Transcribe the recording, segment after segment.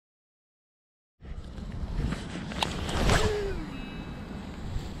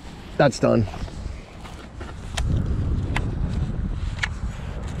That's done.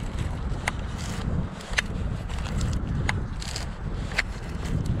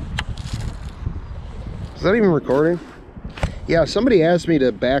 Is that even recording? Yeah, somebody asked me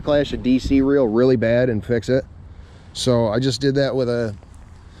to backlash a DC reel really bad and fix it. So I just did that with a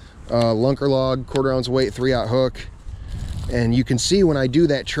lunker log, 1/4 ounce weight, 3/0 hook. And you can see when I do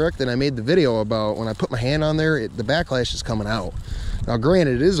that trick that I made the video about, when I put my hand on there, the backlash is coming out. Now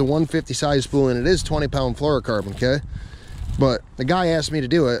granted, it is a 150 size spool and it is 20-pound fluorocarbon, okay? But the guy asked me to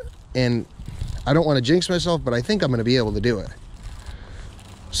do it, and I don't want to jinx myself, but I think I'm going to be able to do it.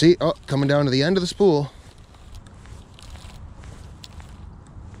 See, oh, coming down to the end of the spool.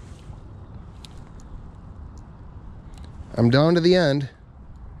 I'm down to the end.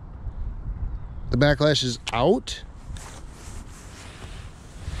 The backlash is out.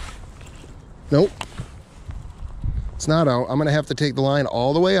 Nope. It's not out. I'm gonna have to take the line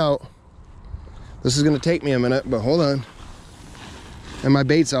all the way out. This is gonna take me a minute, but hold on. And my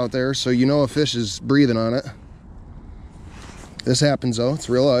bait's out there, so you know a fish is breathing on it. This happens though, it's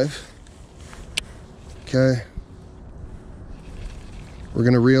real life. Okay. We're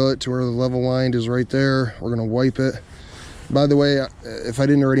gonna reel it to where the level wind is right there. We're gonna wipe it. By the way, if I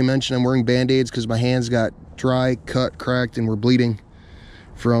didn't already mention, I'm wearing band-aids because my hands got dry, cut, cracked, and were bleeding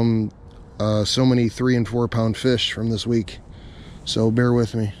from so many 3 and 4 pound fish from this week. So bear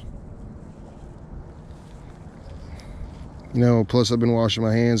with me. You know, plus I've been washing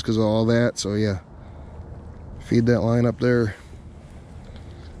my hands because of all that, so yeah. Feed that line up there.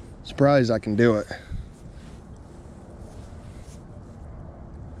 Surprised I can do it.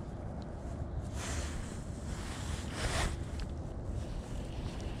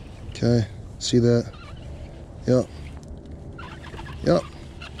 Okay, see that? Yep. Yep.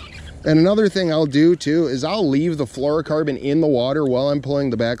 And another thing I'll do too is I'll leave the fluorocarbon in the water while I'm pulling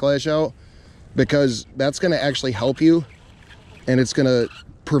the backlash out, because that's gonna actually help you and it's gonna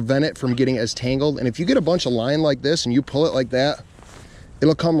prevent it from getting as tangled. And if you get a bunch of line like this and you pull it like that,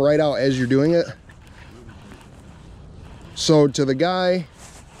 it'll come right out as you're doing it. So to the guy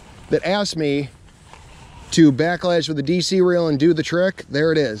that asked me to backlash with a DC reel and do the trick,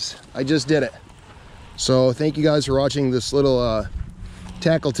 there it is. I just did it. So thank you guys for watching this little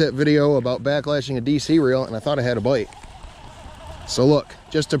tackle tip video about backlashing a DC reel, and I thought I had a bite. So look,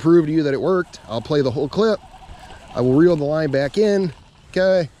 just to prove to you that it worked, I'll play the whole clip. I will reel the line back in,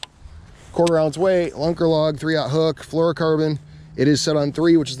 okay? 1/4 ounce weight, lunker log, 3/0 hook, fluorocarbon. It is set on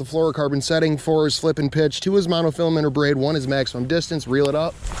 3, which is the fluorocarbon setting. 4 is flip and pitch, 2 is monofilament or braid, 1 is maximum distance. Reel it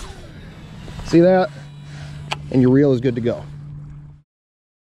up. See that? And your reel is good to go.